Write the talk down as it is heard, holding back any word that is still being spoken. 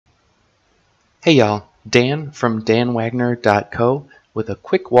Hey y'all, Dan from danwagner.co with a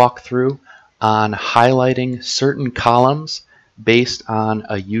quick walkthrough on highlighting certain columns based on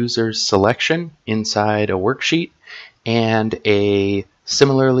a user's selection inside a worksheet and a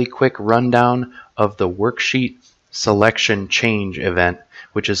similarly quick rundown of the worksheet selection change event,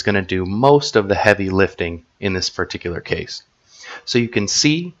 which is going to do most of the heavy lifting in this particular case. So you can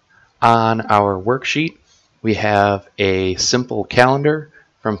see on our worksheet we have a simple calendar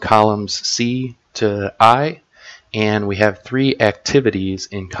from columns C to I, and we have 3 activities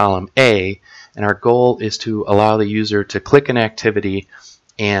in column A, and our goal is to allow the user to click an activity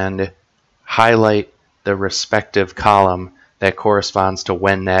and highlight the respective column that corresponds to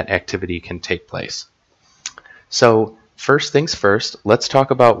when that activity can take place. So first things first, let's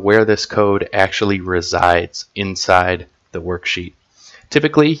talk about where this code actually resides inside the worksheet.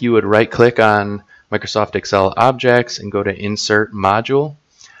 Typically, you would right-click on Microsoft Excel Objects and go to Insert Module,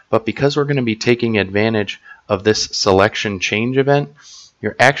 but because we're going to be taking advantage of this selection change event,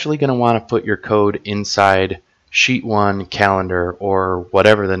 you're actually going to want to put your code inside Sheet 1 Calendar or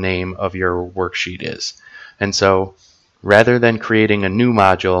whatever the name of your worksheet is. And so rather than creating a new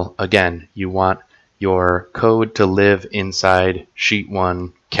module, again, you want your code to live inside Sheet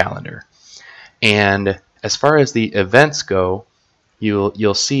 1 Calendar. And as far as the events go,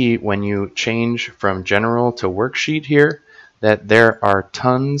 you'll see when you change from general to worksheet here that there are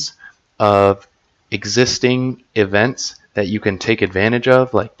tons of existing events that you can take advantage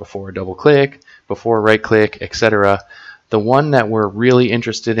of, like before double click, before right click, etc. The one that we're really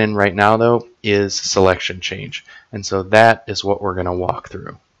interested in right now though is selection change, and so that is what we're going to walk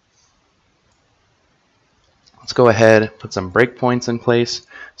through. Let's go ahead, put some breakpoints in place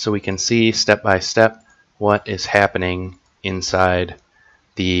so we can see step by step what is happening inside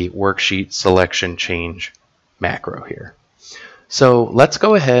the worksheet selection change macro here. So let's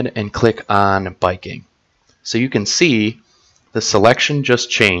go ahead and click on biking. So you can see the selection just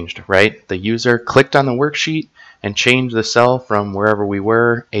changed, right? The user clicked on the worksheet and changed the cell from wherever we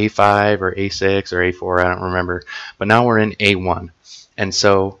were, A5 or A6 or A4, I don't remember, but now we're in A1. And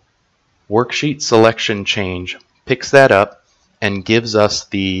so worksheet selection change picks that up and gives us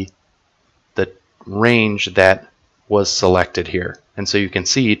the range that was selected here. And so you can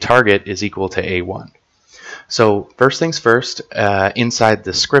see target is equal to A1. So first things first, inside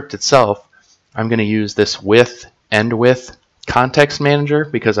the script itself, I'm going to use this with end with context manager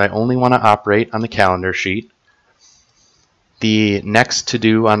because I only want to operate on the calendar sheet. The next to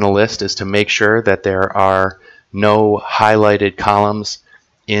do on the list is to make sure that there are no highlighted columns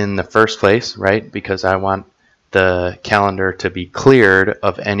in the first place, right? Because I want the calendar to be cleared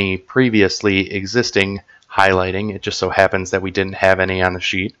of any previously existing highlighting. It just so happens that we didn't have any on the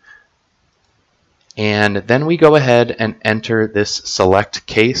sheet. And then we go ahead and enter this select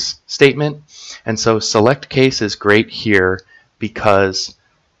case statement. And so select case is great here because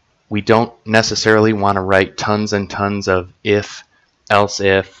we don't necessarily want to write tons and tons of if, else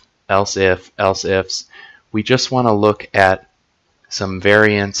if, else if, else ifs. We just want to look at some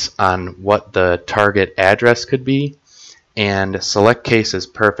variance on what the target address could be, and select case is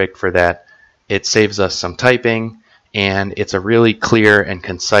perfect for that. It saves us some typing, and it's a really clear and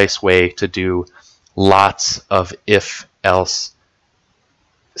concise way to do lots of if-else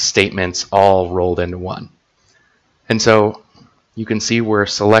statements all rolled into one. And so you can see we're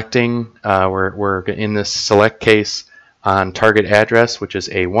selecting, we're in this select case on target address, which is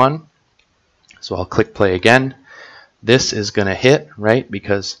A1. So I'll click play again. This is going to hit, right,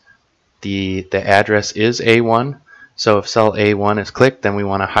 because the address is A1. So if cell A1 is clicked, then we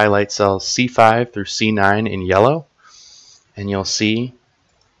want to highlight cells C5 through C9 in yellow. And you'll see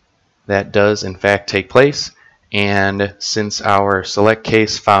that does in fact take place. And since our select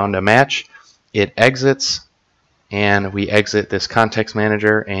case found a match, it exits, and we exit this context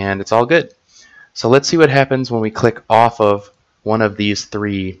manager, and it's all good. So let's see what happens when we click off of one of these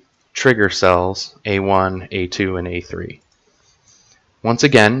 3 trigger cells, A1, A2, and A3. Once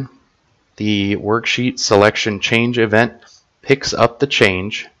again, the worksheet selection change event picks up the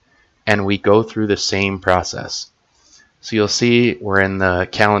change, and we go through the same process. So you'll see we're in the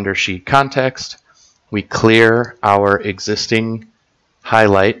calendar sheet context. We clear our existing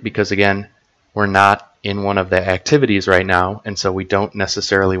highlight because, again, we're not in one of the activities right now, and so we don't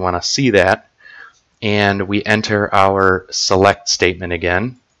necessarily want to see that. And we enter our select statement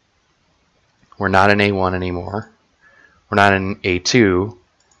again. We're not in A1 anymore. We're not in A2,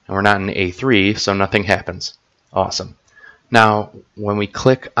 and we're not in A3, so nothing happens. Awesome. Now, when we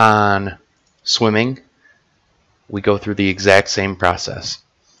click on swimming, we go through the exact same process.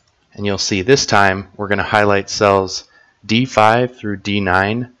 And you'll see this time we're going to highlight cells D5 through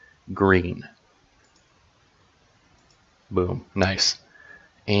D9 green. Boom, nice.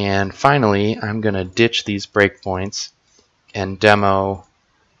 And finally, I'm going to ditch these breakpoints and demo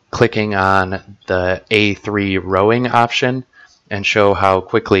clicking on the A3 rowing option and show how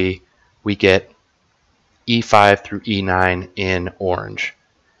quickly we get E5 through E9 in orange.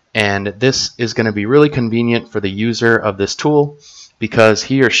 And this is going to be really convenient for the user of this tool because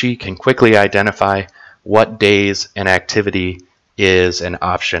he or she can quickly identify what days an activity is an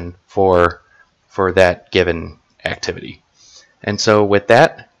option for that given activity. And so with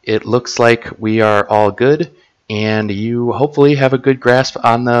that, it looks like we are all good, and you hopefully have a good grasp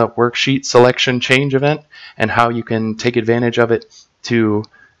on the worksheet selection change event and how you can take advantage of it to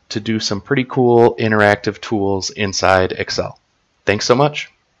do some pretty cool interactive tools inside Excel. Thanks so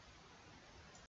much.